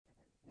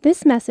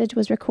This message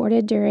was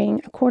recorded during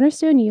a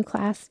Cornerstone U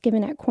class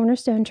given at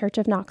Cornerstone Church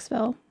of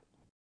Knoxville.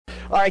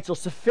 All right, so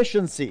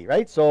sufficiency,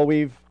 right? So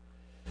we've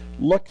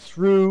looked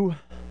through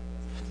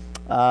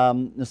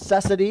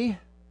necessity,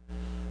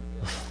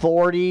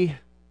 authority,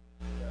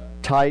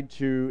 tied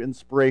to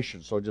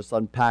inspiration. So just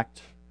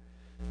unpacked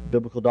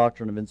biblical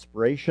doctrine of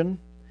inspiration.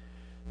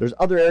 There's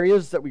other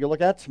areas that we can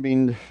look at. I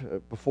mean,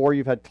 before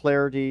you've had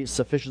clarity,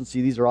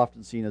 sufficiency. These are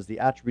often seen as the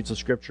attributes of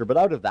Scripture. But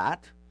out of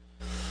that,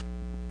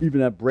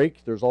 even at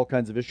break, there's all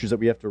kinds of issues that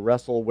we have to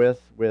wrestle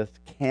with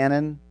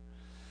canon,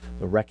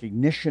 the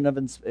recognition of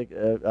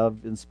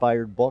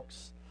inspired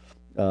books,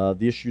 the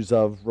issues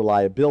of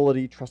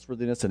reliability,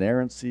 trustworthiness,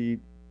 inerrancy,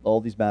 all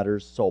these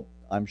matters. So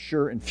I'm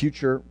sure in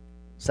future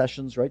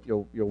sessions, right,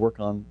 you'll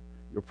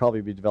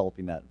probably be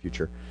developing that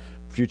in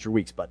future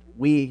weeks. But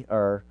we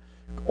are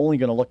only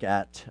going to look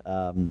at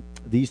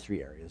these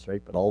three areas,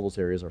 right? But all those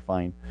areas are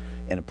fine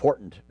and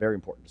important, very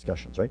important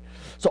discussions, right?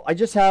 So I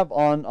just have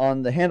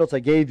on the handouts I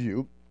gave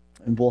you,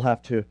 and we'll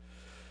have to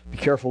be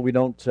careful we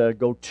don't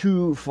go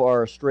too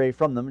far astray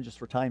from them, just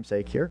for time's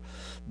sake here.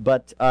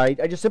 But I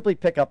just simply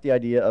pick up the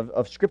idea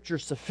of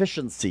Scripture's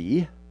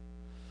sufficiency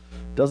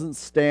doesn't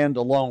stand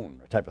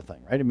alone type of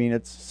thing, right? I mean,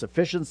 its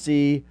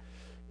sufficiency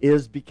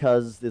is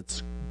because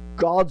it's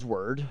God's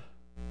Word,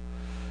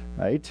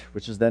 right,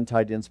 which is then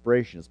tied to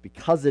inspiration. It's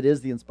because it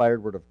is the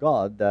inspired Word of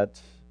God that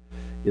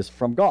is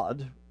from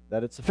God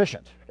that it's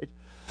sufficient,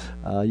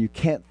 right? You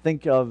can't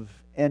think of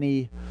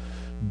any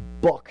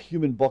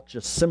human book,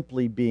 just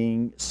simply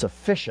being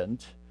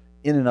sufficient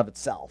in and of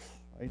itself,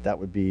 right? That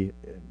would be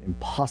an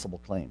impossible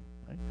claim,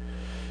 right?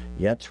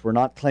 Yet we're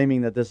not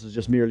claiming that this is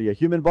just merely a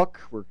human book.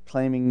 We're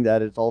claiming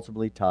that it's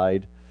ultimately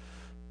tied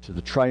to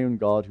the triune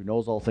God who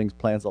knows all things,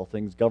 plans all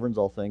things, governs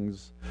all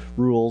things,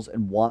 rules,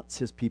 and wants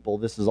his people.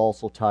 This is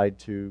also tied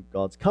to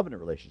God's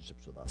covenant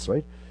relationships with us,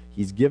 right?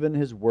 He's given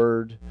his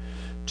word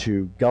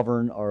to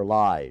govern our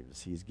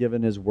lives. He's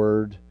given his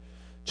word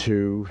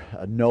to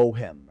know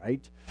him,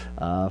 right?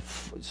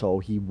 So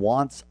he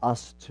wants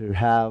us to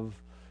have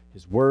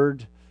his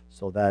word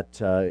so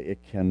that it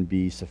can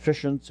be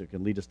sufficient, so it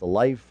can lead us to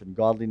life and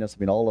godliness.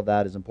 I mean, all of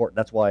that is important.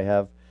 That's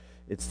why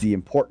it's the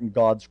important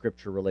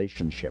God-Scripture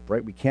relationship,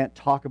 right? We can't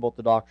talk about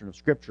the doctrine of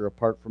Scripture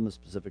apart from the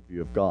specific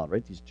view of God,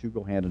 right? These two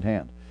go hand in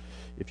hand.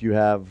 If you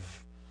have,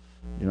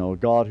 a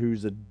God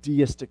who's a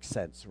deistic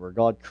sense, where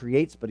God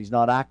creates but he's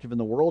not active in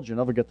the world, you'll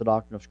never get the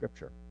doctrine of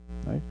Scripture,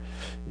 right?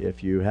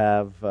 If you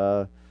have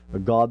a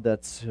God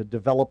that's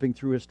developing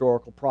through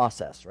historical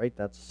process, right?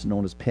 That's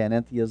known as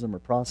panentheism or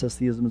process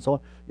theism and so on.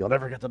 You'll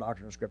never get the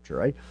doctrine of Scripture,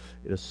 right?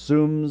 It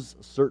assumes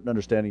a certain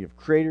understanding of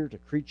creator to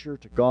creature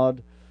to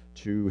God,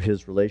 to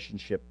his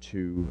relationship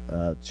to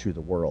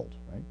the world,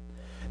 right?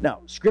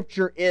 Now,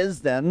 Scripture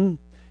is then,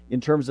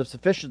 in terms of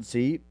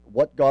sufficiency,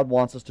 what God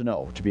wants us to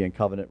know, to be in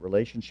covenant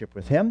relationship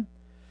with him.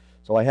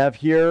 So I have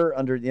here,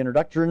 under the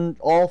introduction,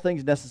 all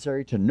things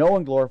necessary to know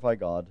and glorify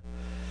God,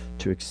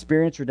 to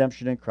experience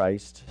redemption in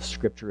Christ.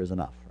 Scripture is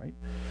enough, right?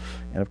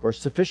 And of course,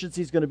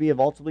 sufficiency is going to be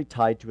ultimately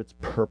tied to its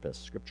purpose,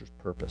 Scripture's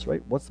purpose,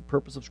 right? What's the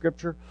purpose of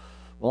Scripture?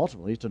 Well,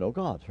 ultimately, it's to know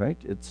God, right?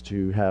 It's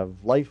to have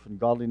life and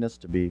godliness,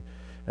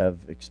 have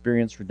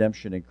experienced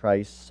redemption in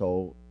Christ.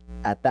 So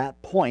at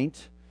that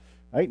point,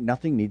 right,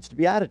 nothing needs to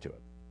be added to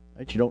it,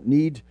 right? You don't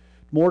need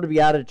more to be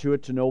added to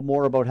it to know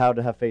more about how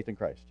to have faith in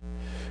Christ.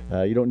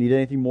 You don't need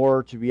anything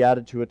more to be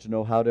added to it to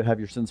know how to have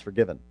your sins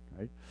forgiven,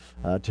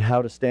 right? To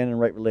how to stand in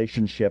right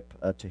relationship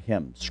to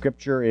him.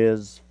 Scripture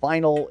is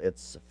final.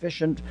 It's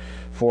sufficient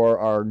for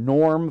our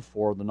norm,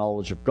 for the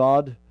knowledge of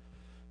God,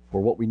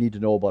 for what we need to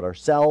know about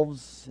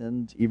ourselves,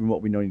 and even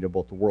what we need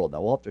about the world.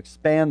 Now, we'll have to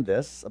expand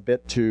this a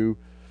bit to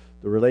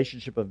the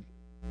relationship of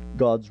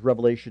God's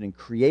revelation in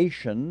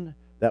creation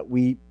that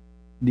we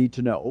need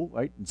to know,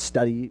 right? And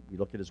study. We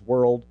look at his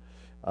world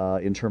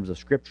in terms of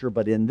Scripture.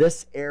 But in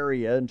this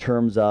area, in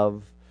terms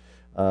of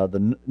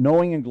the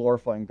knowing and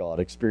glorifying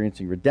God,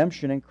 experiencing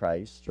redemption in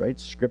Christ, right?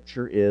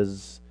 Scripture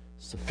is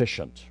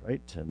sufficient,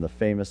 right? And the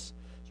famous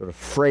sort of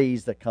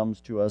phrase that comes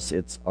to us,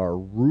 it's our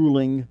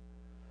ruling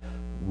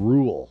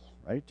rule,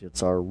 right?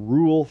 It's our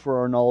rule for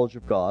our knowledge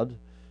of God,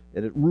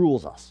 and it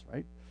rules us,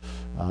 right?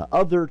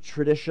 Other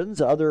traditions,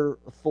 other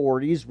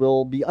authorities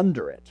will be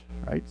under it,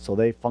 right? So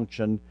they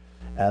function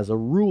as a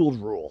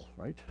ruled rule,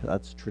 right?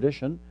 That's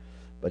tradition.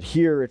 But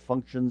here it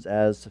functions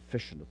as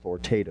sufficient,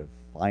 authoritative,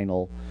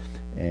 final,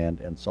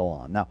 and so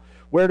on. Now,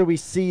 where do we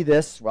see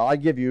this? Well, I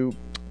give you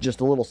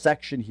just a little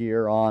section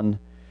here on,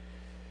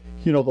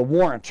 the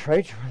warrant,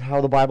 right?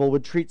 How the Bible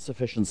would treat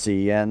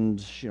sufficiency, and,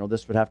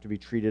 this would have to be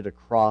treated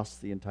across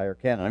the entire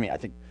canon. I mean, I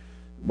think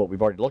what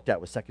we've already looked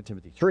at was 2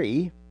 Timothy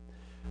 3.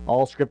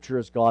 All Scripture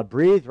is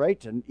God-breathed,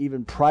 right? And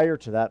even prior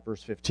to that,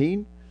 verse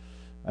 15,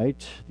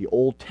 right? The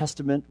Old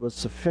Testament was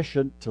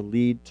sufficient to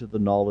lead to the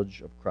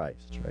knowledge of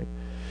Christ, right?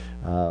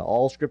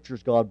 All Scripture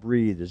is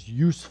God-breathed, is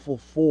useful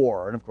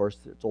for, and of course,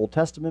 it's Old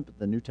Testament, but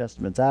the New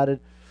Testament's added.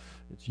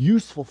 It's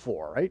useful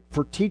for, right?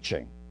 For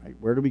teaching, right?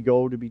 Where do we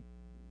go to be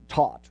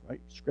taught, right?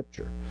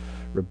 Scripture.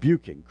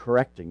 Rebuking,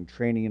 correcting,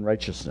 training in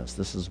righteousness.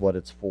 This is what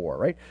it's for,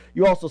 right?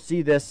 You also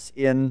see this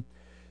in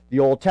the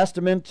Old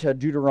Testament,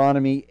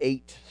 Deuteronomy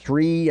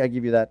 8:3. I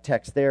give you that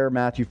text there.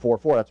 Matthew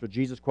 4:4. That's what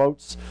Jesus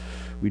quotes.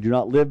 We do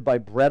not live by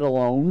bread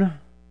alone,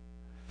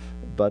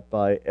 but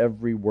by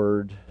every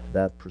word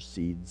that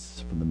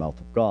proceeds from the mouth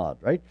of God,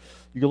 right?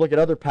 You can look at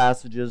other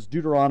passages.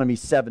 Deuteronomy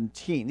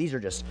 17. These are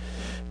just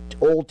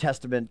Old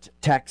Testament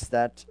texts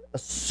that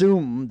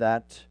assume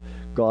that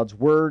God's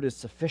word is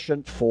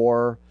sufficient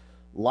for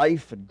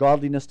life and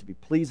godliness, to be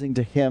pleasing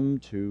to Him,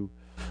 to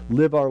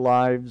live our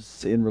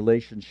lives in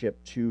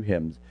relationship to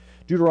Him.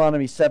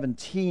 Deuteronomy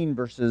 17,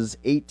 verses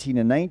 18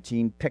 and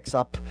 19, picks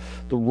up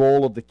the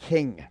role of the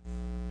king.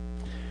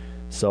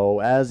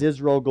 So as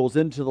Israel goes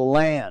into the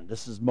land,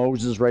 this is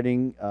Moses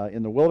writing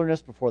in the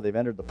wilderness before they've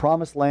entered the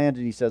promised land,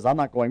 and he says, I'm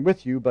not going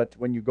with you, but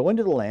when you go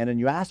into the land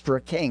and you ask for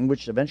a king,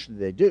 which eventually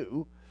they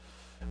do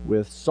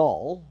with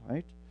Saul,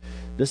 right?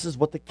 This is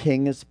what the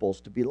king is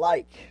supposed to be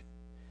like.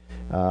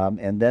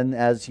 And then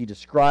as he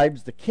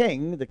describes the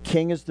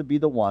king is to be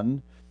the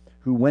one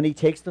who, when he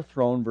takes the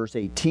throne, verse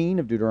 18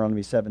 of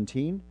Deuteronomy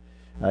 17,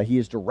 he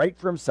is to write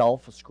for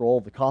himself a scroll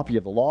of the copy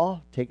of the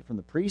law, take it from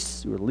the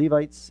priests who are the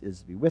Levites,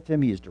 is to be with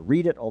him. He is to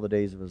read it all the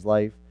days of his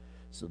life,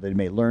 so that he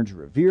may learn to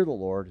revere the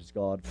Lord his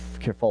God,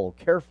 follow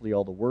carefully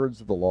all the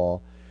words of the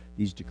law,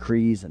 these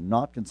decrees, and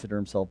not consider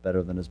himself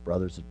better than his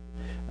brothers,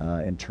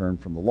 and turn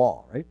from the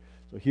law, right?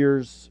 So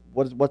here's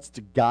what's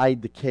to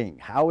guide the king.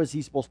 How is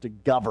he supposed to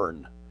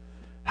govern?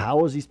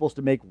 How is he supposed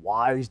to make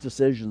wise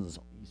decisions?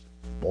 He's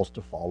supposed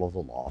to follow the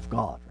law of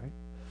God, right?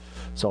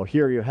 So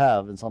here you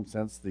have, in some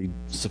sense, the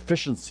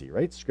sufficiency,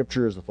 right?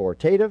 Scripture is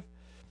authoritative,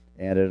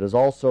 and it is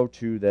also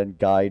to then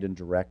guide and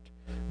direct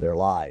their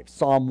lives.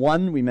 Psalm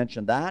 1, we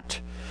mentioned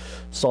that.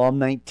 Psalm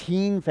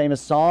 19,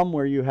 famous psalm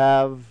where you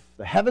have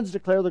the heavens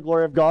declare the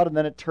glory of God, and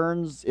then it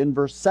turns in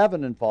verse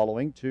 7 and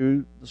following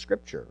to the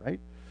Scripture, right?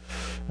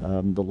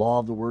 The law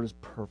of the word is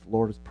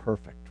Lord is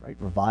perfect, right?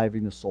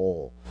 Reviving the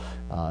soul.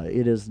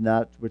 It is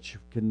that which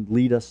can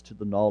lead us to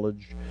the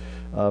knowledge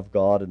of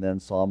God. And then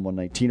Psalm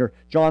 119, or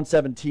John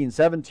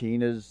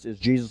 17:17 is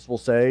Jesus will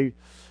say,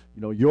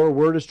 your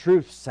word is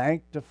truth.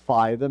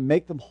 Sanctify them,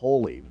 make them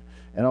holy.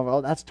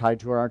 And that's tied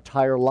to our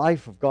entire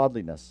life of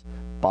godliness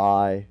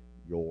by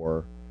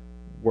your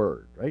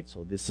word, right?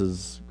 So this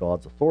is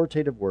God's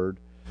authoritative word,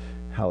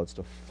 how it's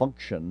to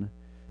function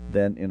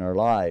then in our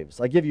lives.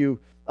 I give you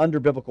under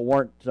biblical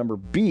warrant number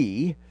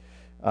B,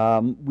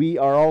 we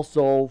are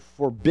also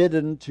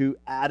forbidden to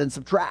add and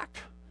subtract.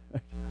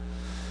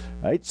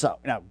 Right? So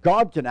now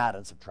God can add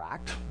and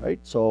subtract, right?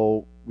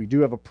 So we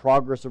do have a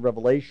progress of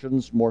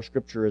revelations, more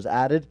scripture is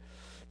added,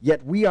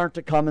 yet we aren't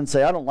to come and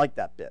say, I don't like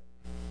that bit.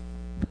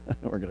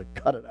 We're going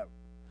to cut it out.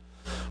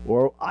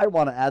 Or I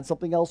want to add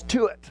something else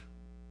to it.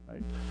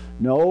 Right?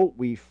 No,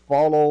 we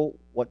follow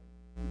what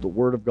the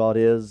Word of God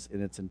is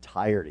in its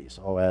entirety.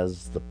 So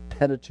as the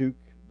Pentateuch,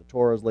 the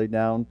Torah is laid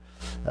down,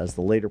 as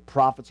the later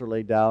prophets are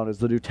laid down, as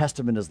the New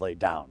Testament is laid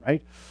down,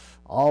 right?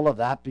 All of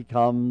that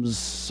becomes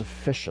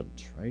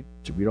sufficient, right?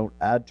 We don't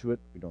add to it,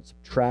 we don't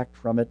subtract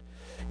from it.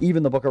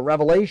 Even the book of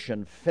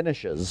Revelation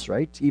finishes,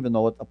 right? Even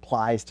though it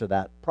applies to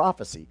that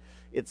prophecy,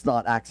 it's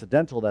not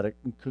accidental that it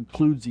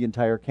concludes the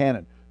entire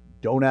canon.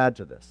 Don't add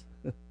to this.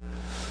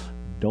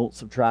 Don't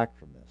subtract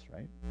from this,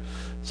 right?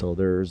 So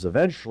there's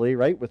eventually,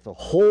 right, with the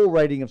whole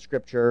writing of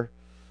Scripture,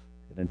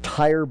 an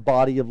entire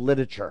body of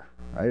literature,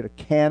 right? A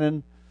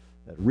canon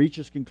that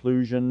reaches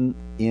conclusion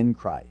in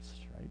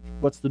Christ, right?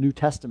 What's the New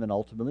Testament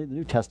ultimately? The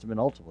New Testament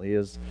ultimately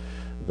is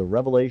the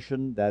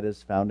revelation that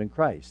is found in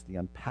Christ, the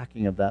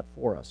unpacking of that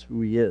for us, who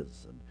He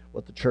is and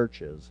what the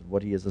church is and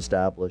what He has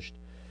established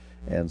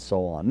and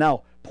so on.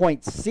 Now,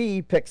 point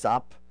C picks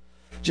up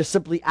just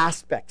simply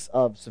aspects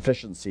of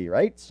sufficiency,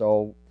 right?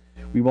 So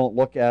we won't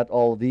look at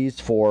all of these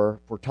for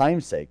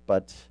time's sake,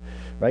 but,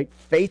 right,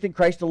 faith in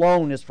Christ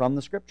alone is from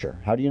the Scripture.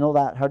 How do you know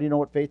that? How do you know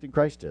what faith in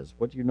Christ is?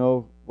 What do you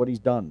know what He's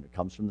done? It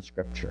comes from the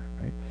Scripture,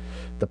 right?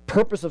 The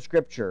purpose of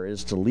Scripture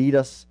is to lead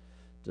us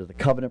to the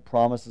covenant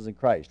promises in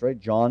Christ, right?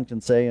 John can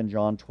say in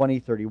John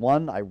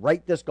 20:31, I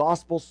write this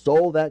gospel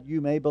so that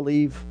you may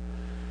believe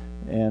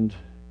and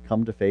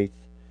come to faith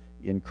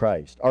in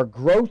Christ. Our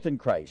growth in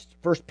Christ,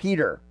 1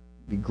 Peter,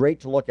 be great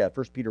to look at.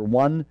 1 Peter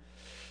 1,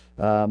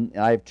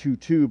 I have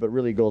 2:2, but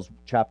really goes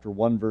chapter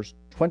 1, verse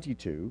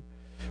 22,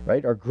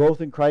 right? Our growth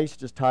in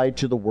Christ is tied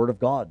to the Word of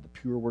God, the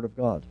pure Word of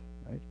God,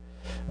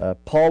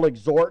 right? Paul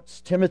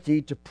exhorts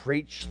Timothy to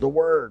preach the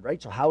Word,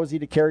 right? So how is he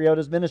to carry out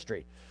his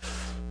ministry?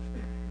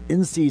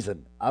 In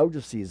season, out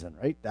of season,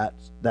 right?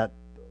 That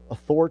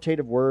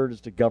authoritative word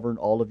is to govern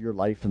all of your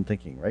life and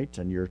thinking, right?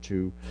 And you're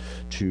to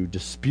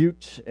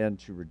dispute and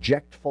to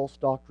reject false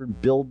doctrine,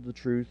 build the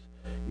truth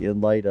in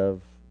light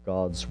of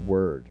God's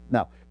word.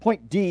 Now,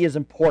 point D is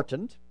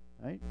important,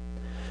 right?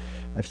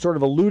 I've sort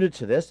of alluded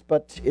to this,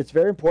 but it's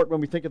very important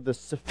when we think of the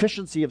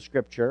sufficiency of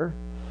Scripture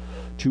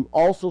to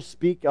also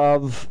speak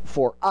of,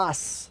 for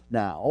us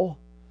now,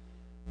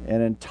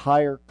 an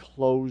entire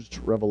closed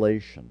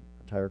revelation.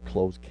 entire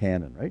closed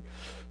canon, right?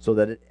 So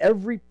that at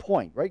every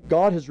point, right,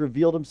 God has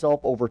revealed himself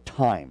over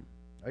time,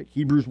 right?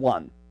 Hebrews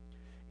 1.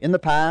 In the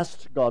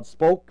past, God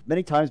spoke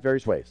many times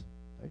various ways,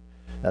 right?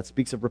 That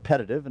speaks of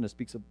repetitive, and it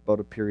speaks about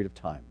a period of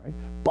time, right?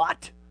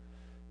 But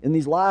in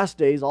these last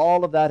days,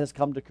 all of that has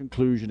come to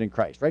conclusion in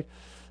Christ, right?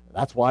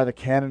 That's why the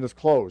canon is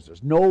closed.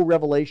 There's no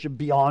revelation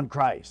beyond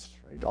Christ,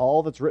 right?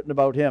 All that's written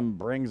about him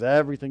brings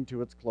everything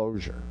to its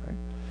closure, right?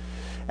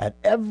 At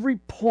every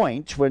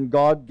point when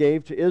God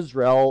gave to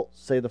Israel,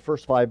 say, the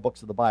first 5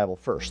 books of the Bible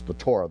first, the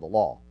Torah, the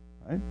law,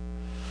 right?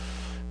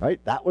 Right?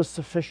 That was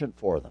sufficient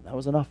for them. That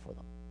was enough for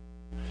them.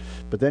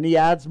 But then he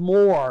adds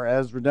more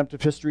as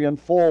redemptive history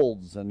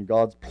unfolds and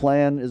God's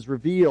plan is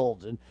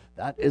revealed, and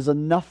that is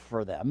enough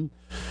for them.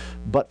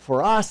 But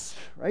for us,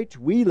 right,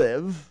 we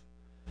live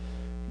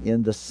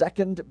in the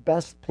second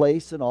best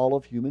place in all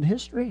of human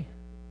history,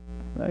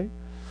 right?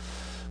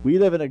 We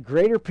live in a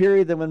greater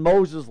period than when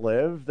Moses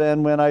lived,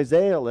 than when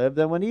Isaiah lived,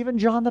 than when even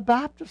John the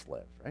Baptist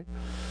lived, right?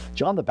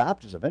 John the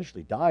Baptist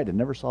eventually died and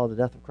never saw the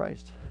death of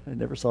Christ, and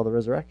never saw the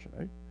resurrection,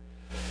 right?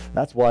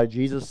 That's why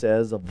Jesus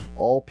says, of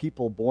all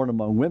people born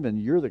among women,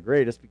 you're the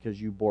greatest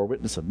because you bore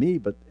witness of me,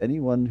 but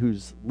anyone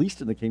who's least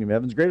in the kingdom of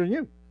heaven is greater than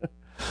you,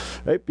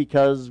 right?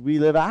 Because we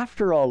live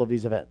after all of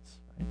these events,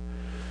 right?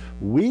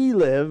 We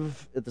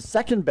live at the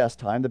second best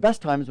time. The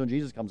best time is when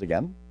Jesus comes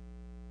again.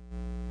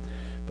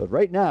 But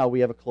right now, we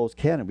have a closed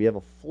canon. We have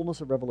a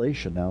fullness of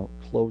revelation now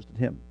closed in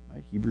him,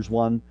 right? Hebrews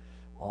 1,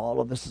 all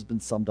of this has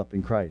been summed up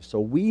in Christ. So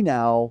we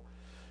now,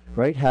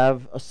 right,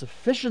 have a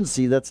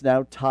sufficiency that's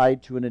now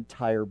tied to an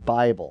entire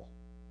Bible,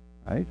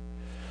 right?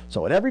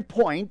 So at every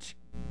point,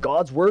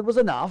 God's word was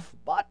enough,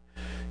 but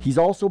he's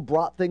also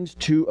brought things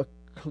to a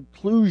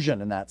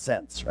conclusion in that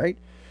sense, right?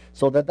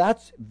 So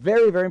that's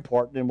very, very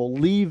important, and we'll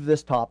leave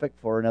this topic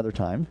for another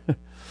time.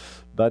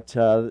 But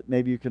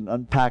maybe you can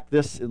unpack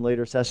this in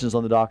later sessions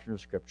on the doctrine of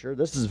Scripture.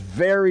 This is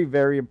very,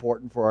 very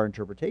important for our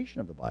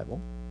interpretation of the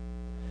Bible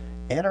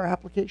and our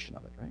application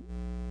of it, right?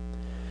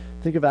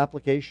 Think of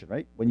application,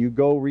 right? When you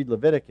go read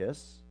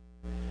Leviticus,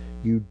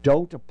 you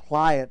don't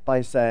apply it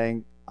by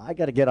saying, I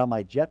got to get on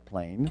my jet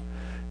plane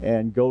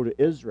and go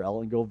to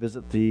Israel and go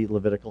visit the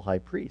Levitical high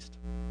priest.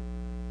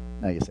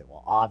 Now you say,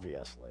 well,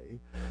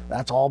 obviously,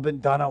 that's all been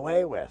done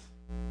away with.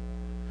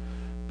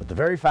 But the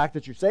very fact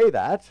that you say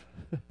that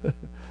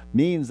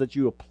means that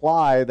you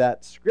apply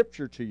that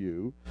scripture to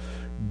you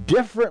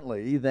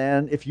differently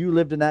than if you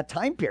lived in that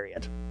time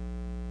period,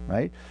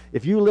 right?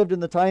 If you lived in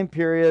the time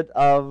period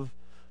of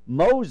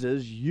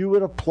Moses, you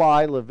would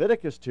apply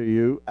Leviticus to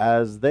you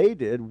as they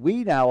did.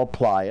 We now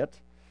apply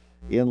it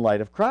in light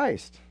of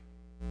Christ,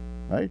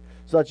 right?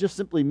 So that just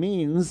simply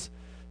means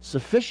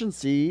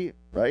sufficiency,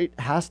 right,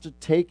 has to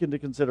take into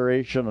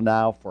consideration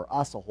now for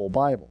us a whole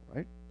Bible,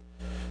 right?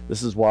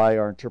 This is why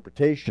our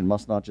interpretation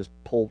must not just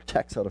pull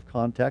texts out of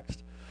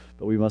context,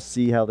 but we must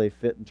see how they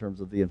fit in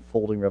terms of the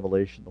unfolding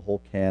revelation, the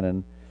whole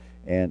canon,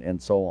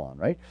 and so on,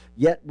 right?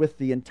 Yet with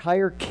the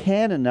entire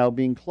canon now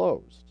being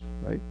closed,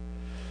 right?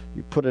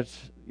 You put it,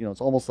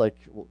 it's almost like,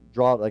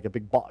 draw like a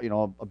big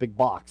a big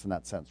box in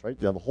that sense, right?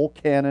 You have the whole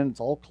canon, it's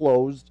all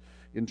closed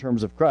in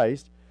terms of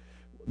Christ.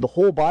 The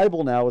whole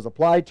Bible now is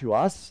applied to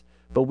us,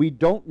 but we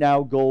don't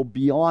now go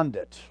beyond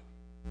it,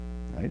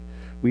 right?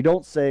 We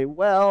don't say,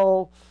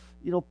 well,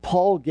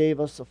 Paul gave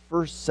us a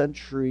first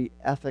century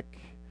ethic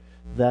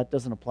that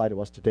doesn't apply to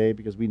us today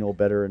because we know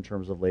better in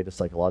terms of latest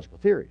psychological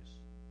theories,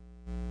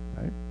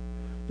 right?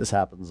 This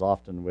happens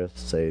often with,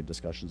 say,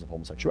 discussions of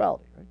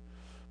homosexuality, right?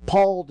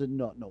 Paul did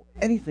not know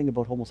anything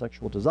about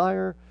homosexual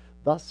desire,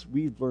 thus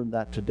we've learned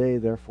that today,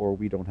 therefore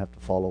we don't have to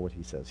follow what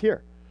he says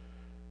here.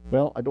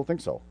 Well, I don't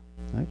think so,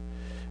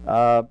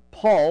 right?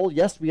 Paul,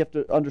 yes, we have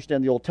to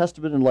understand the Old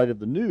Testament in light of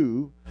the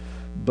New,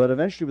 but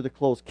eventually with the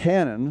closed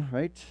canon,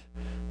 right,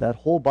 that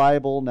whole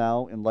Bible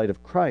now in light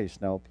of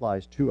Christ now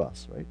applies to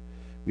us, right?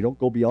 We don't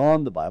go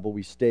beyond the Bible,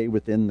 we stay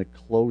within the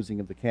closing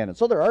of the canon.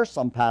 So there are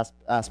some past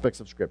aspects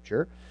of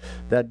Scripture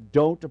that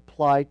don't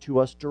apply to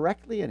us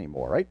directly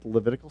anymore, right? The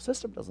Levitical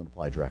system doesn't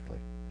apply directly.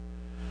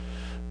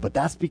 But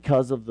that's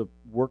because of the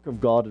work of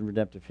God in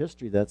redemptive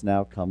history that's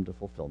now come to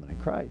fulfillment in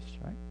Christ,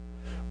 right?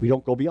 We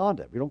don't go beyond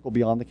it. We don't go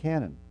beyond the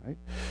canon,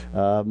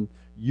 right?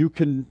 You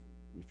can,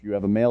 if you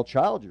have a male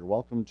child, you're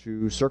welcome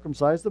to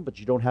circumcise them, but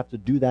you don't have to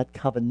do that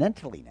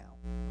covenantally now,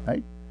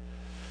 right?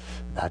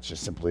 That's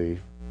just simply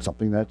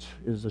something that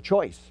is a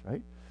choice,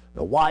 right?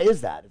 Now, why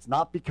is that? It's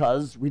not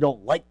because we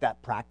don't like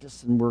that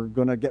practice and we're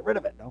going to get rid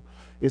of it. No,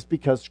 it's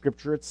because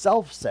Scripture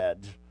itself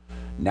said,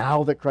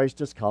 now that Christ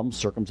has come,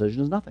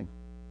 circumcision is nothing.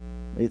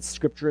 It's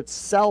Scripture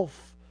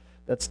itself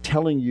that's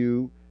telling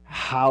you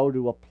how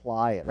to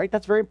apply it, right?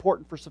 That's very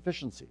important for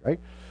sufficiency,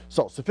 right?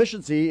 So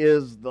sufficiency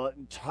is the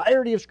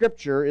entirety of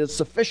Scripture is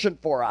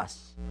sufficient for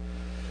us.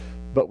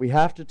 But we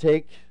have to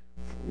take,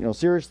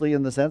 seriously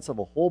in the sense of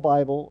a whole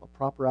Bible, a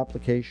proper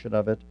application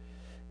of it,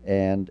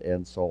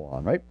 and so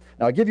on, right?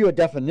 Now, I'll give you a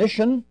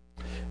definition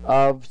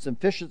of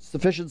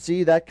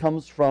sufficiency. That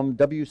comes from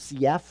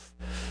WCF,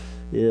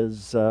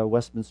 is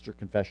Westminster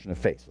Confession of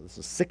Faith. So this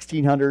is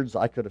 1600s.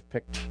 I could have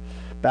picked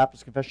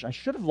Baptist confession. I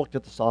should have looked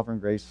at the sovereign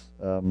grace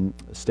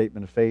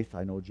statement of faith.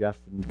 I know Jeff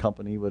and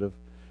company would have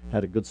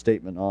had a good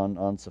statement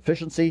on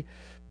sufficiency,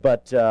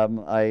 but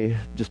I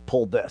just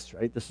pulled this,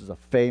 right? This is a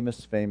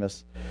famous,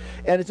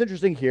 and it's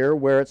interesting here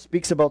where it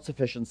speaks about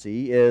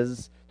sufficiency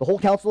is the whole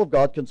counsel of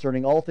God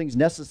concerning all things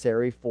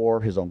necessary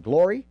for his own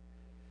glory,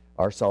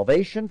 our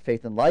salvation,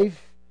 faith and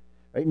life,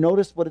 right?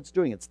 Notice what it's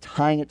doing. It's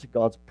tying it to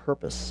God's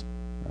purpose,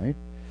 right?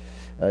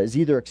 Is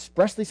either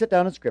expressly set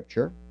down in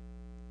Scripture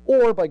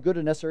or by good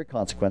and necessary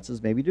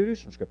consequences, maybe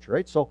deduced from Scripture,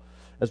 right? So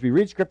as we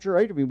read Scripture,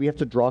 right, I mean, we have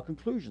to draw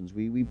conclusions.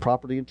 We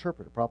properly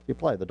interpret it, properly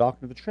apply. The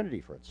doctrine of the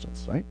Trinity, for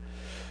instance, right?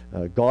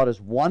 God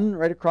is one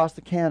right across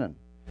the canon.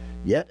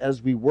 Yet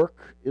as we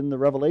work in the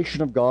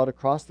revelation of God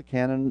across the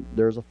canon,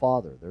 there's a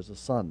Father, there's a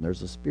Son,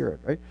 there's a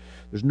Spirit, right?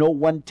 There's no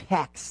one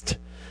text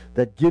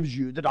that gives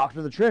you the doctrine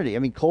of the Trinity. I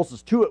mean,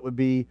 closest to it would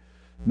be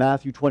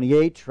Matthew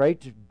 28,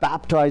 right?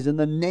 Baptize in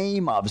the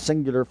name of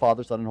singular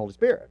Father, Son, and Holy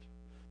Spirit.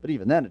 But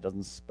even then, it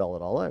doesn't spell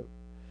it all out.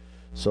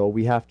 So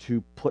we have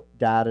to put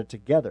data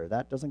together.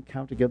 That doesn't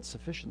count against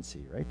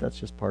sufficiency, right? That's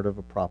just part of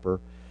a proper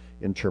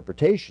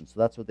interpretation. So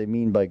that's what they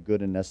mean by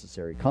good and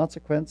necessary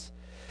consequence.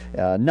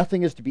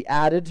 Nothing is to be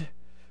added,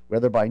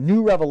 whether by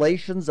new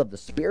revelations of the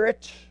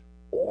Spirit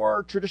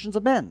or traditions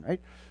of men, right?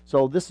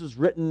 So this is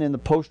written in the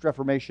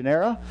post-Reformation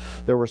era.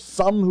 There were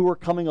some who were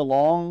coming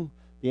along,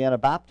 the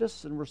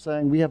Anabaptists, and were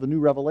saying, we have a new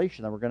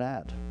revelation that we're going to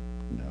add.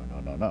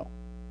 No,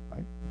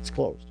 right? It's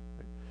closed.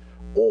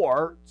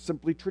 Or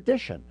simply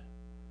tradition.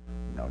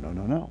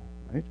 No,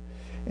 right?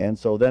 And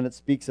so then it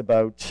speaks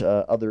about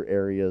other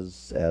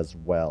areas as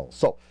well.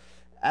 So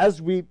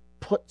as we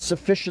put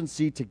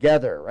sufficiency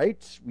together,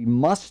 right, we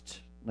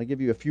must, I'll give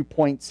you a few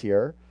points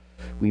here,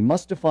 we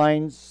must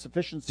define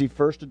sufficiency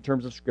first in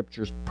terms of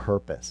Scripture's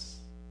purpose.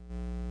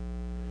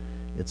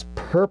 Its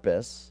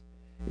purpose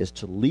is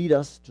to lead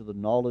us to the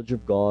knowledge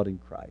of God in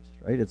Christ,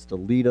 right? It's to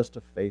lead us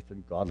to faith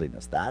and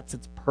godliness. That's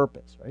its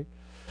purpose, right?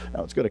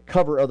 Now, it's going to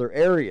cover other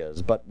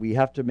areas, but we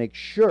have to make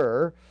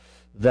sure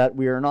that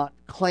we are not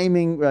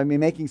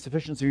making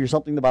sufficiency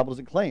something the Bible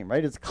doesn't claim,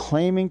 right? It's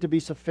claiming to be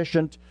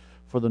sufficient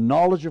for the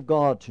knowledge of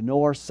God, to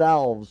know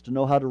ourselves, to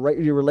know how to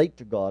rightly relate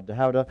to God, to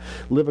how to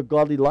live a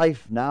godly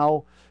life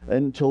now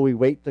until we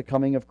wait the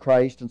coming of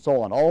Christ, and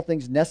so on. All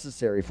things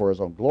necessary for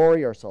his own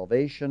glory, our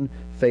salvation,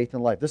 faith,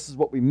 and life. This is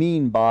what we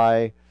mean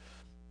by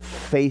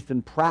faith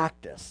and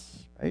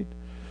practice, right?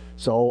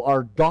 So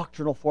our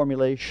doctrinal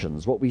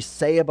formulations, what we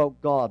say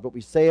about God, what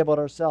we say about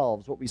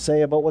ourselves, what we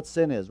say about what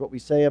sin is, what we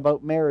say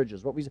about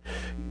marriages,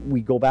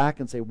 we go back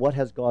and say, what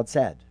has God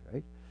said,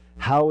 right?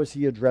 How has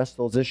he addressed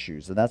those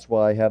issues? And that's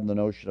why I have the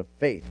notion of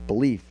faith,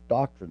 belief,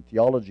 doctrine,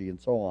 theology, and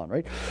so on,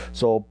 right?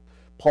 So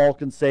Paul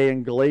can say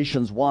in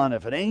Galatians 1,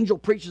 if an angel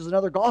preaches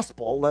another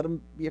gospel, let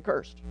him be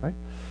accursed, right?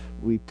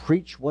 We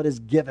preach what is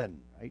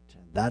given, right?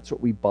 And that's what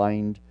we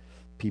bind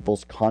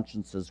people's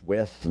consciences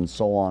with, and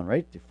so on,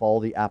 right? To follow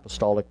the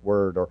apostolic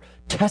word, or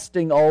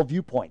testing all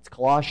viewpoints.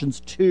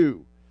 Colossians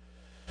 2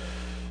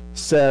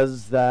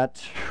 says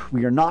that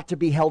we are not to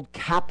be held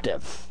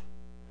captive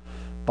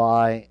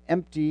by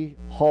empty,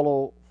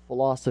 hollow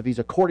philosophies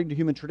according to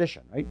human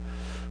tradition, right?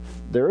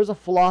 There is a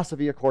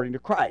philosophy according to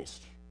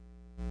Christ,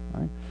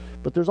 right?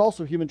 But there's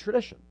also human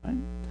tradition, right?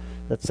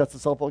 That sets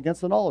itself up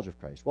against the knowledge of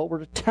Christ. Well, we're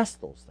to test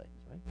those things,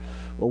 right?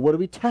 Well, what do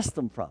we test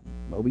them from?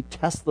 Well, we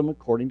test them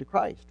according to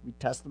Christ. We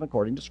test them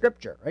according to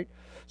Scripture, right?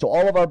 So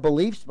all of our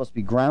beliefs must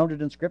be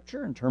grounded in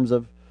Scripture in terms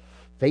of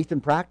faith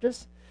and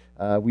practice.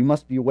 We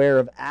must be aware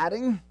of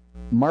adding.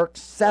 Mark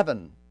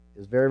 7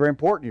 is very, very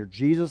important here.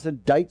 Jesus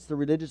indicts the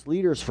religious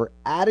leaders for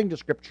adding to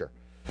Scripture.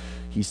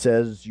 He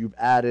says, you've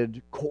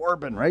added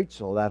Corban, right?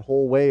 So that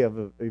whole way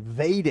of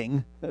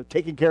evading,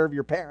 taking care of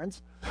your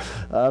parents,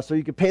 so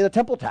you could pay the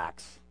temple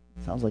tax.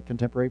 Sounds like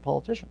contemporary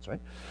politicians,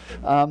 right?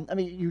 I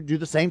mean, you do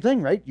the same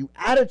thing, right? You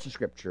added to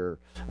Scripture.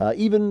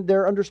 Even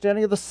their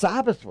understanding of the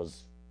Sabbath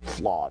was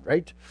flawed,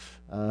 right?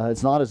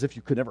 It's not as if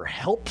you could never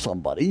help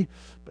somebody,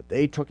 but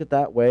they took it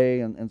that way,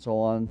 and so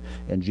on.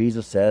 And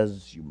Jesus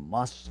says, you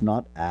must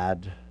not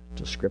add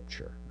to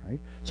Scripture, right?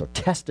 So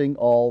testing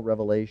all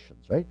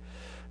revelations, right?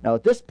 Now,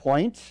 at this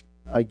point,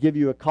 I give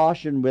you a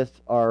caution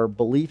with our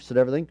beliefs and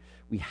everything.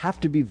 We have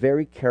to be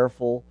very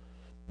careful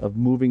of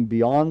moving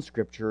beyond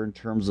Scripture in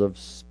terms of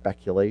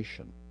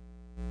speculation,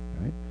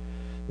 right?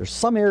 There's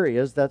some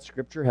areas that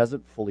Scripture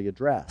hasn't fully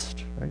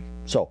addressed, right?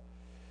 So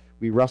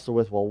we wrestle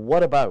with, well,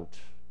 what about,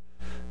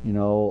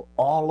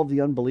 all of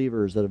the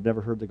unbelievers that have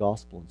never heard the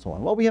gospel and so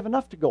on? Well, we have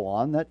enough to go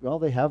on that, well,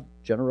 they have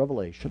general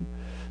revelation.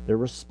 They're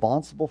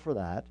responsible for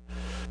that.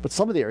 But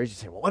some of the areas you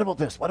say, well, what about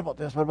this? What about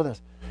this? What about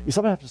this? You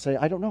sometimes have to say,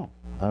 I don't know.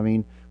 I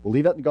mean, we'll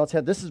leave that in God's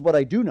hand. This is what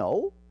I do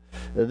know.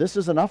 This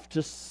is enough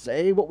to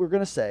say what we're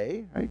going to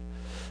say,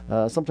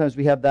 right? Sometimes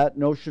we have that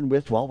notion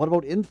with, well, what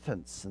about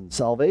infants and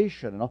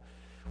salvation and all?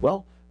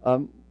 Well,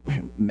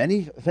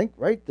 many think,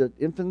 right, that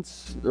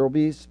infants, there will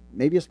be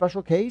maybe a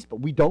special case, but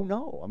we don't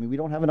know. I mean, we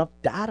don't have enough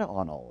data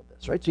on all of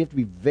this, right? So you have to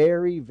be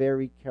very,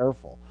 very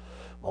careful.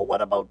 Well,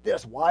 what about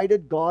this? Why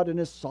did God in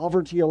his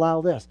sovereignty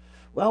allow this?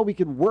 well, we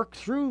can work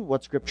through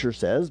what Scripture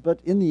says, but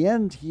in the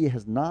end, He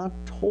has not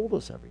told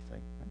us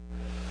everything.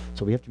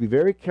 So we have to be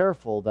very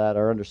careful that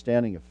our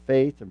understanding of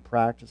faith and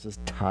practice is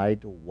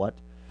tied to what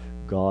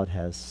God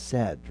has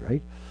said,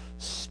 right?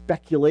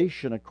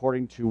 Speculation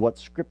according to what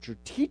Scripture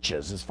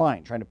teaches is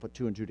fine, trying to put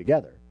two and two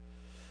together.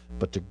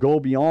 But to go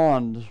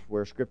beyond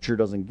where Scripture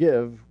doesn't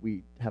give,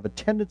 we have a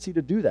tendency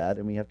to do that,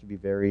 and we have to be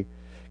very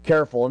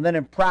careful. And then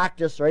in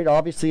practice, right,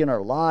 obviously in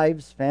our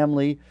lives,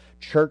 family,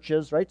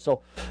 churches, right?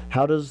 So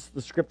how does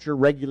the Scripture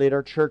regulate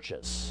our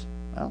churches?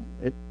 Well,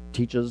 it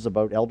teaches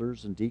about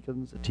elders and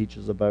deacons. It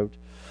teaches about,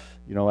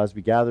 as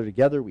we gather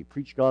together, we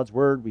preach God's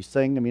word, we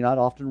sing. That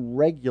often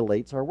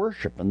regulates our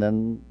worship. And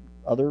then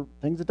other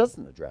things it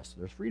doesn't address.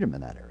 There's freedom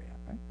in that area,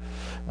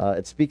 right?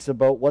 It speaks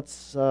about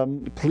what's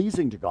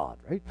pleasing to God,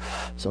 right?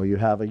 So you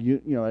have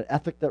an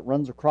ethic that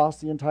runs across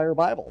the entire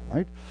Bible,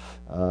 right?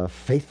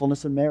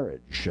 Faithfulness in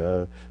marriage,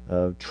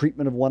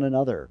 treatment of one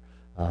another,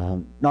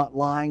 not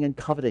lying and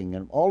coveting,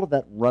 and all of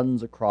that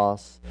runs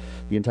across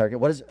the entire.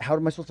 How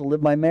am I supposed to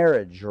live my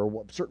marriage, or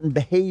what certain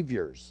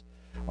behaviors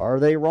are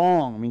they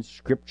wrong?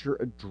 Scripture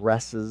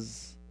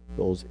addresses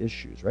those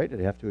issues, right? And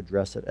you have to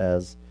address it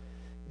as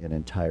an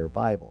entire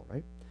Bible,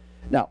 right?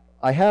 Now,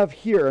 I have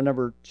here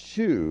number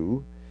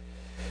 2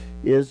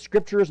 is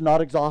Scripture is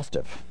not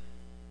exhaustive,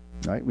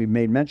 right? We've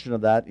made mention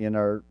of that in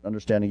our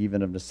understanding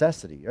even of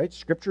necessity, right?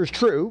 Scripture is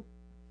true.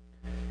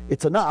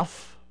 It's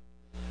enough,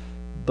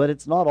 but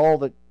it's not all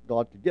that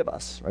God could give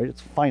us, right?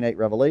 It's finite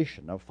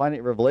revelation. Now,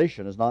 finite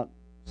revelation is not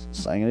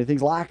saying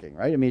anything's lacking,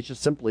 right? It's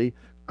just simply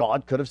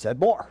God could have said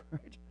more,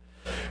 right?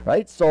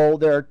 Right? So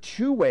there are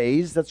 2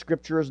 ways that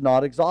Scripture is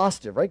not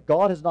exhaustive, right?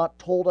 God has not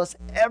told us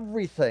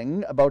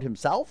everything about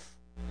Himself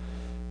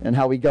and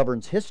how He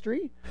governs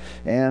history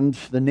and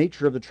the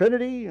nature of the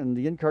Trinity and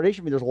the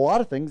Incarnation. There's a lot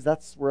of things.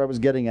 That's where I was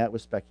getting at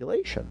with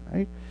speculation,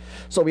 right?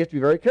 So we have to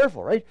be very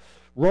careful, right?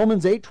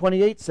 Romans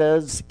 8:28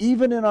 says,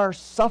 even in our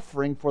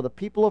suffering for the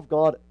people of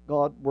God,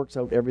 God works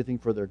out everything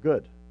for their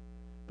good.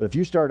 But if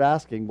you start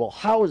asking, well,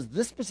 how is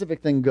this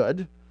specific thing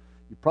good?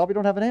 You probably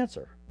don't have an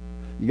answer.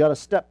 You got to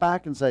step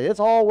back and say, it's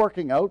all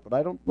working out, but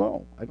I don't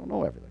know. I don't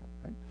know everything.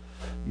 Right?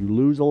 You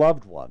lose a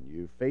loved one.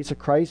 You face a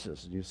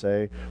crisis, and you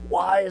say,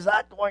 why is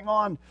that going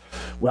on?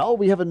 Well,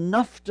 we have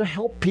enough to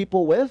help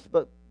people with,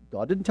 but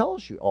God didn't tell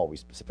us all these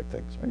specific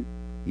things, right?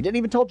 He didn't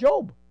even tell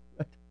Job.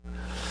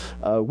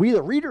 We,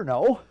 the reader,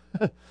 know.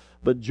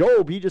 But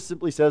Job, he just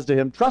simply says to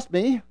him, trust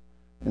me,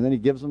 and then he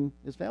gives him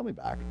his family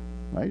back,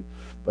 right?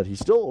 But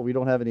we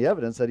don't have any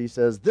evidence that he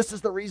says, this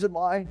is the reason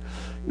why.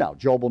 Now,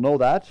 Job will know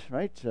that,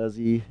 right, as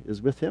he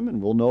is with him,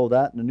 and we'll know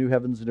that in the new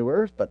heavens and new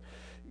earth, but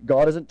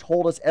God hasn't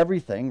told us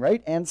everything,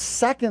 right? And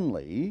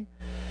secondly,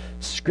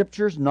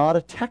 Scripture's not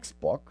a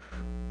textbook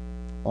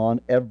on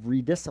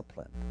every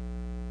discipline,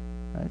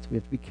 right? So we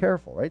have to be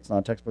careful, right? It's not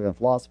a textbook on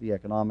philosophy,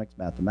 economics,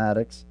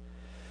 mathematics.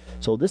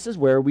 So this is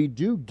where we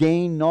do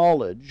gain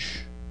knowledge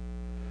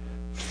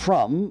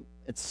from.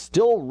 It's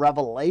still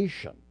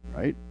revelation,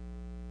 right,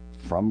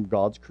 from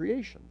God's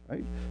creation,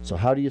 right? So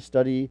how do you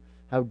study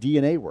how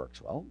DNA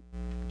works? Well,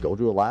 go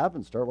to a lab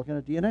and start looking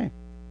at DNA,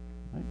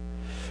 right?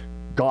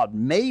 God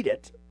made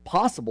it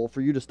possible for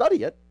you to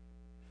study it,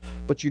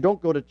 but you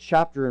don't go to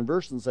chapter and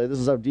verse and say, this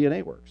is how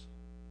DNA works,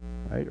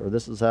 right? Or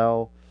this is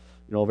how,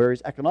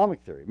 various economic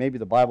theory. Maybe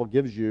the Bible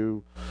gives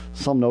you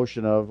some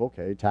notion of,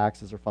 okay,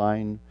 taxes are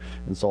fine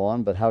and so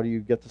on, but how do you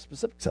get the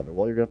specifics of it?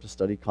 Well, you're going to have to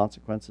study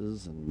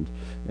consequences and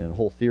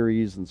whole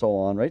theories and so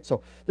on, right?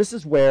 So this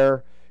is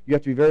where you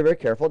have to be very, very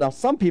careful. Now,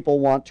 some people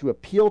want to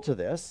appeal to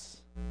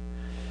this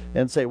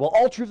and say, well,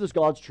 all truth is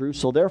God's truth,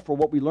 so therefore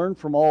what we learn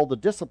from all the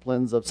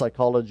disciplines of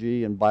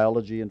psychology and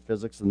biology and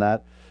physics and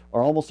that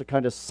are almost a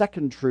kind of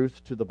second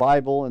truth to the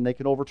Bible, and they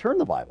can overturn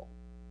the Bible.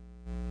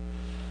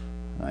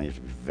 Now, you have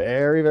to be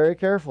very, very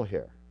careful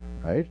here,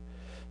 right?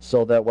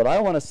 So that what I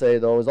want to say,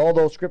 though, is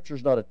although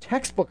Scripture's not a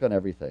textbook on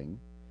everything,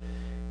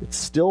 it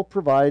still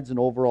provides an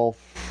overall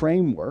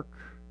framework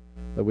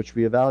by which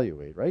we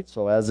evaluate, right?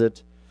 So as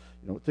it,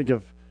 think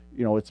of,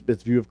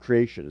 its view of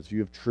creation, its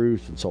view of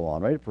truth, and so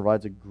on, right? It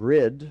provides a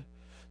grid.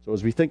 So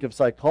as we think of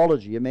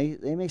psychology,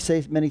 they may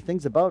say many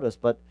things about us,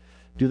 but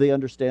do they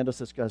understand us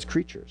as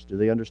creatures? Do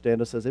they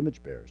understand us as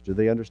image bearers? Do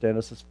they understand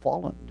us as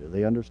fallen? Do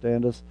they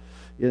understand us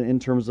in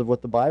terms of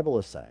what the Bible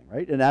is saying,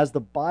 right? And as the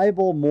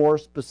Bible more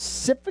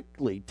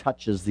specifically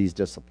touches these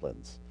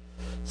disciplines,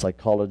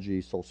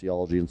 psychology,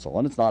 sociology, and so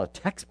on, it's not a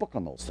textbook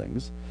on those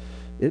things.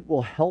 It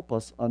will help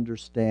us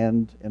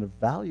understand and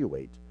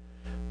evaluate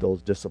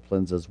those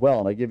disciplines as well.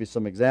 And I give you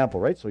some example,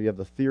 right? So you have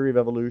the theory of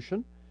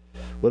evolution.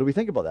 What do we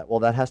think about that?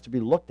 Well, that has to be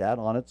looked at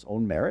on its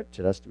own merit.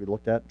 It has to be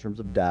looked at in terms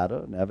of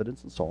data and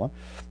evidence and so on.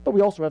 But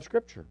we also have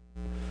Scripture.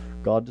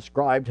 God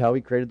described how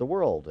He created the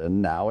world,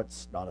 and now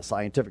it's not a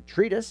scientific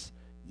treatise,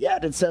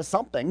 yet it says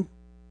something.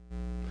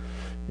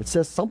 It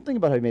says something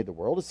about how He made the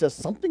world. It says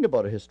something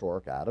about a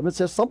historic Adam. It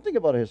says something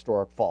about a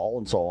historic fall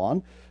and so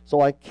on. So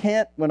I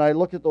can't, when I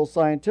look at those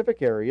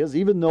scientific areas,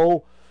 even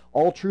though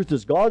all truth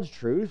is God's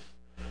truth,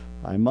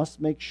 I must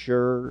make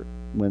sure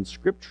when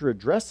Scripture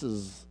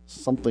addresses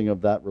something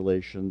of that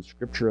relation,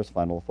 Scripture has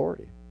final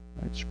authority.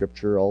 Right?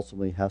 Scripture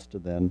ultimately has to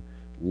then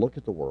look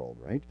at the world,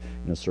 right,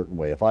 in a certain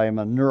way. If I am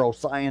a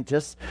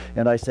neuroscientist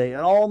and I say, in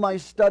all my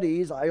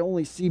studies, I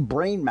only see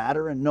brain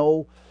matter and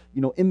no,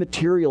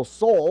 immaterial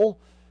soul,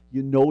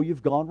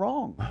 you've gone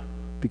wrong.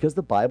 Because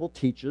the Bible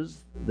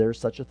teaches there's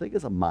such a thing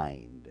as a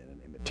mind and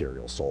an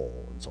immaterial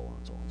soul, and so on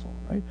and so on and so on,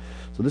 right?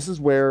 So this is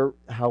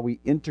how we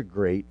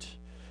integrate.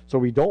 So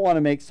we don't want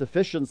to make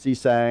sufficiency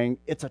saying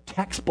it's a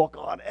textbook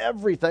on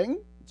everything.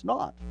 It's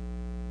not.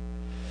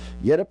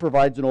 Yet it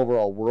provides an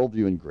overall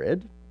worldview and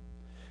grid.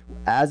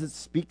 As it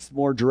speaks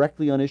more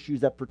directly on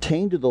issues that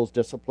pertain to those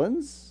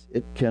disciplines,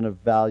 it can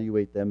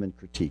evaluate them and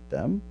critique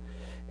them.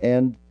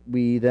 And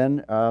we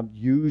then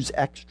use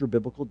extra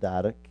biblical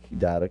data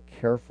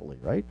carefully,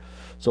 right?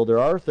 So there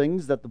are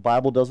things that the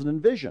Bible doesn't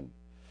envision.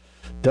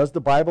 Does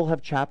the Bible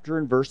have chapter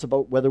and verse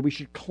about whether we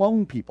should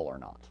clone people or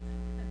not?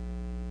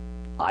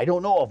 I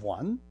don't know of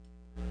one,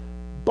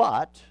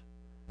 but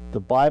the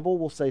Bible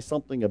will say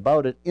something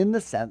about it in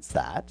the sense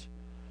that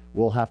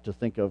we'll have to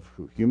think of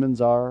who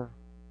humans are,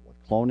 what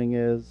cloning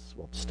is.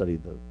 We'll have to study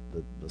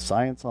the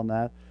science on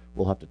that.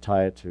 We'll have to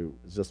tie it to,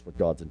 is this what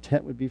God's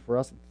intent would be for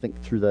us, and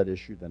think through that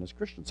issue then as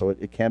Christians. So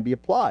it can be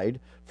applied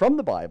from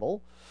the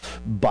Bible,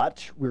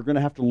 but we're going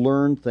to have to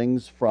learn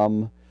things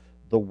from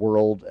the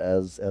world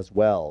as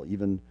well,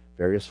 even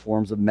various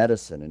forms of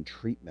medicine and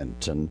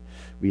treatment. And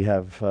we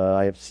have,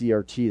 I have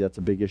CRT, that's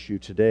a big issue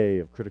today,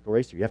 of critical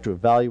race theory. You have to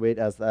evaluate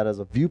that as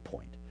a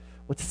viewpoint.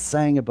 What's it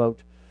saying about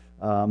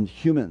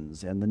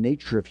humans and the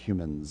nature of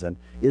humans, and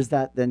is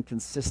that then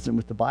consistent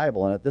with the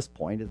Bible? And at this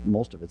point,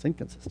 most of it's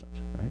inconsistent,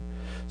 right?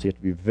 So you have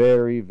to be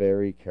very,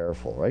 very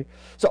careful, right?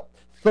 So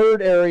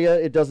third area,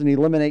 it doesn't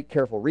eliminate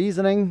careful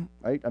reasoning,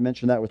 right? I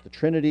mentioned that with the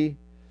Trinity,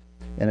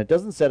 and it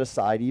doesn't set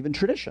aside even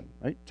tradition,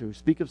 right? To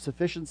speak of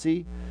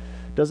sufficiency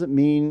doesn't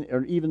mean,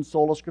 or even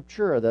sola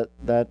scriptura,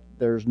 that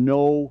there's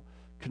no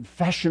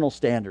confessional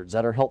standards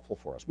that are helpful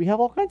for us. We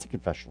have all kinds of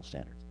confessional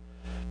standards,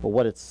 but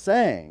what it's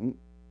saying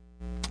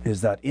is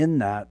that in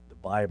that, the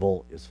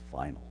Bible is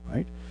final,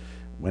 right?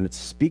 When it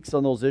speaks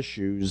on those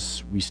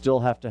issues, we still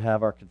have to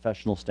have our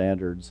confessional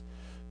standards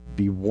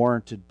be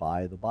warranted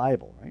by the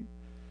Bible, right?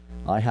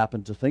 I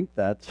happen to think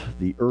that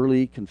the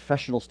early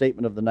confessional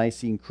statement of the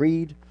Nicene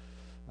Creed,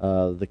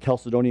 the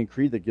Chalcedonian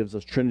Creed that gives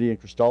us Trinity and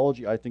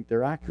Christology, I think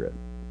they're accurate.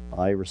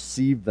 I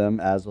receive them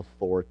as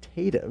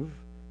authoritative,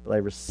 but I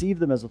receive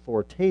them as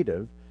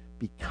authoritative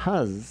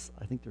because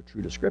I think they're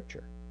true to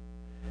Scripture.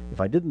 If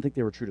I didn't think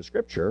they were true to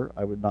Scripture,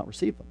 I would not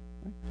receive them.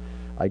 Right?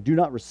 I do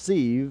not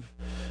receive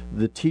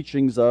the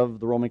teachings of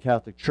the Roman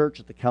Catholic Church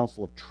at the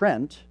Council of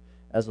Trent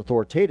as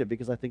authoritative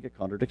because I think it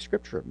contradicts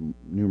Scripture at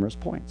numerous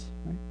points.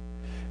 Right?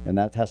 And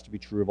that has to be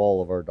true of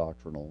all of our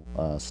doctrinal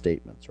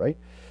statements, right?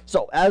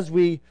 So as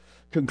we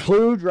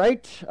conclude,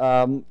 right,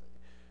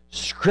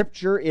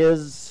 Scripture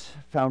is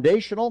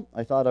foundational.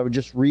 I thought I would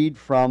just read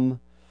from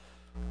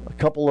a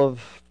couple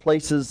of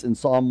places in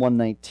Psalm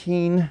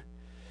 119,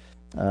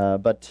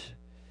 but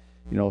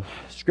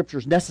Scripture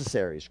is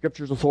necessary.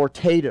 Scripture is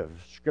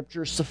authoritative.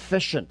 Scripture is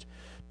sufficient,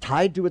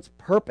 tied to its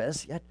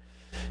purpose, yet,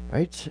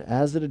 right,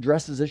 as it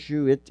addresses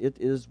issue, it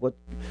is what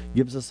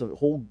gives us a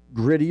whole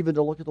grid even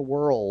to look at the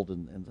world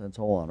and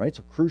so on, right?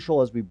 So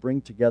crucial as we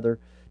bring together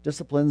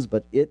disciplines,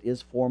 but it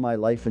is for my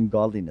life and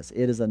godliness.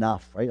 It is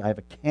enough, right? I have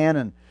a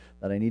canon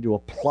that I need to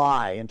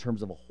apply in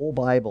terms of a whole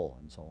Bible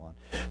and so on.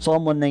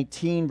 Psalm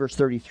 119, verse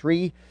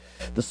 33,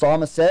 the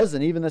psalmist says,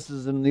 and even this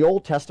is in the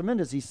Old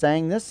Testament as he's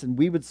saying this, and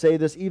we would say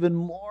this even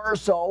more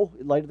so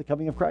in light of the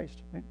coming of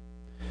Christ.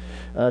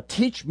 Right?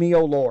 Teach me,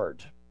 O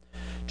Lord,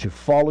 to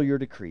follow your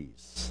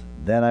decrees,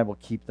 then I will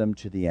keep them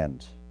to the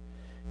end.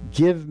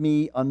 Give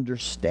me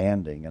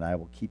understanding, and I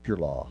will keep your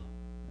law,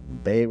 and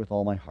obey it with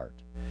all my heart.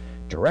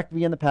 Direct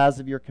me in the paths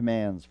of your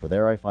commands, for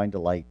there I find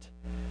delight.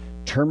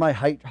 Turn my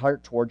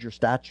heart towards your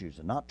statutes,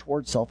 and not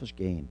towards selfish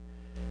gain.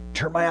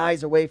 Turn my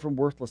eyes away from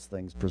worthless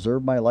things.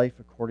 Preserve my life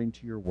according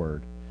to your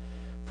word.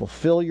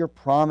 Fulfill your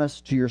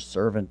promise to your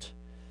servant,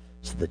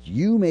 so that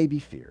you may be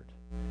feared.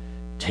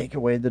 Take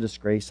away the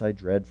disgrace I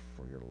dread,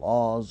 for your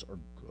laws are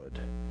good.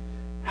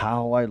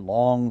 How I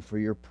long for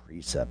your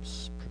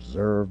precepts.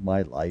 Preserve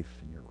my life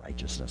in your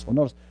righteousness. Well,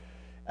 notice,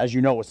 as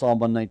you know, with Psalm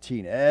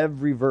 119,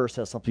 every verse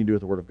has something to do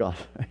with the Word of God,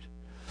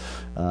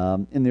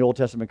 right? In the Old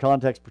Testament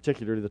context,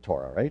 particularly the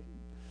Torah, right?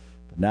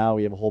 But now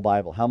we have a whole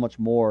Bible. How much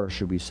more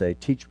should we say,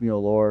 teach me, O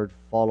Lord,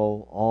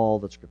 follow all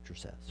that Scripture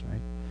says,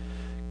 right?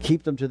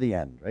 Keep them to the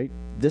end, right?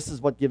 This is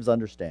what gives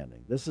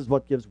understanding. This is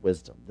what gives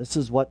wisdom. This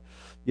is what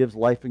gives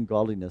life and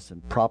godliness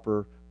and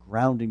proper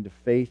grounding to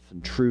faith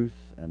and truth.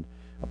 And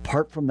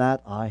apart from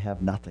that, I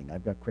have nothing.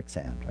 I've got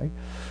quicksand, right?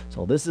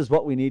 So this is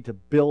what we need to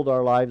build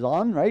our lives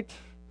on, right?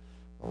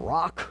 The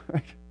rock,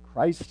 right?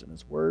 Christ and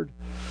His Word,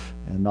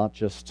 and not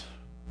just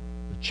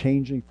the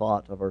changing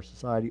thought of our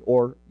society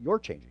or your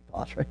changing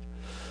thoughts, right?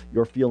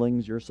 Your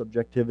feelings, your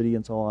subjectivity,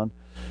 and so on.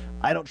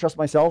 I don't trust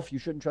myself. You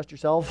shouldn't trust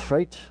yourself,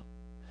 right?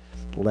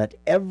 Let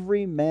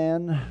every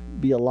man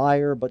be a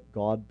liar, but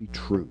God be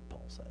true,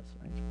 Paul says,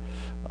 right?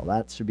 Well,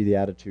 that should be the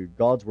attitude.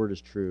 God's Word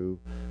is true.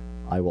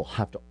 I will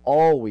have to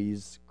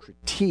always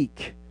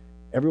critique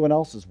everyone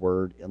else's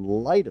word in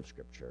light of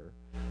Scripture,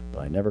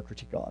 but I never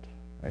critique God,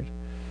 right?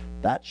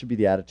 That should be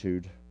the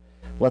attitude.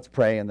 Let's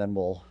pray, and then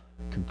we'll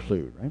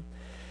conclude, right?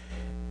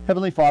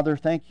 Heavenly Father,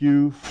 thank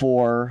you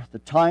for the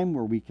time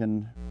where we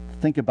can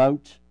think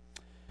about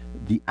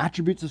the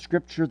attributes of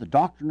Scripture, the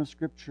doctrine of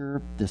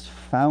Scripture, this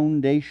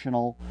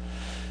foundational,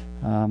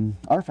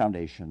 our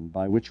foundation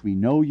by which we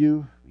know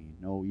you, we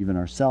know even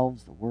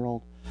ourselves, the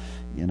world,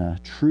 in a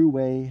true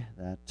way,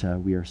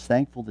 that we are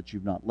thankful that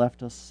you've not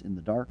left us in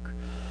the dark.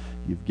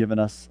 You've given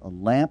us a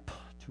lamp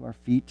to our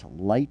feet, a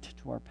light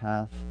to our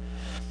path.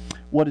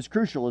 What is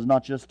crucial is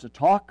not just to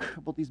talk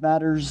about these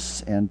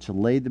matters and to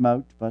lay them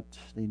out, but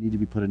they need to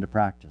be put into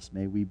practice.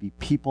 May we be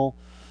people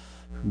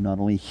who not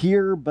only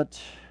hear,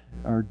 but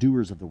are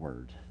doers of the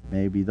word.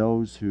 May be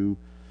those who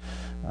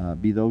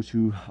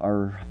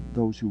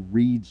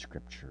read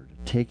Scripture, to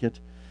take it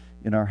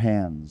in our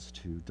hands,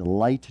 to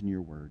delight in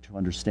your word, to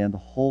understand the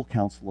whole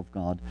counsel of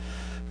God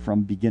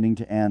from beginning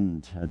to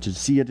end, to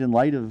see it in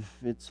light of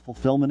its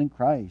fulfillment in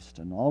Christ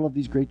and all of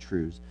these great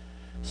truths,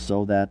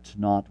 so that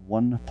not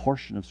one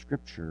portion of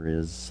Scripture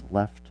is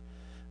left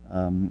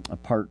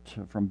apart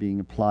from being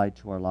applied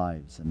to our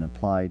lives and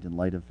applied in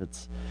light of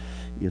its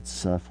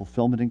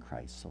fulfillment in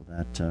Christ, so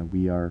that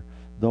we are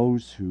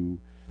those who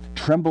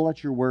tremble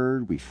at your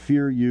word, we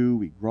fear you,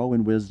 we grow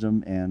in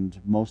wisdom,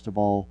 and most of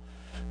all,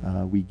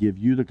 we give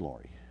you the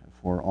glory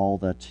for all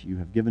that you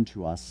have given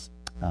to us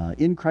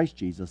in Christ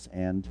Jesus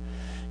and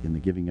in the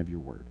giving of your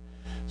word.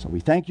 So we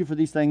thank you for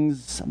these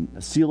things.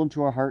 Seal them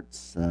to our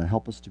hearts.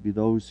 Help us to be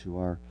those who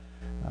are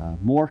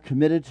more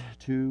committed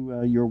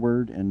to your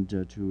word and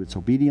to its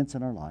obedience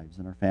in our lives,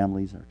 in our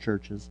families, our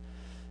churches,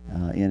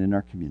 and in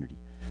our community.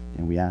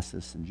 And we ask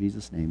this in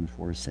Jesus' name and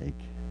for his sake.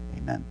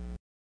 Amen.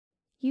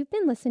 You've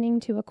been listening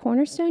to a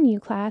Cornerstone U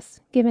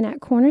class given at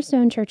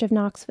Cornerstone Church of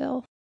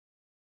Knoxville.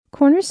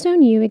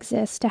 Cornerstone U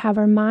exists to have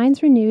our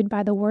minds renewed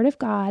by the Word of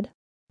God,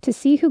 to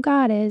see who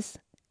God is,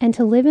 and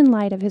to live in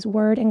light of His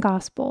Word and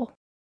Gospel.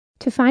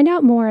 To find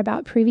out more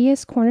about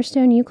previous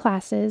Cornerstone U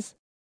classes,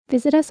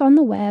 visit us on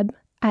the web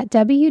at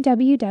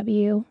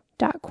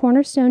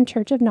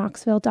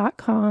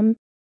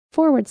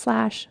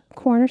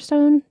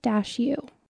www.cornerstonechurchofknoxville.com/cornerstone-u.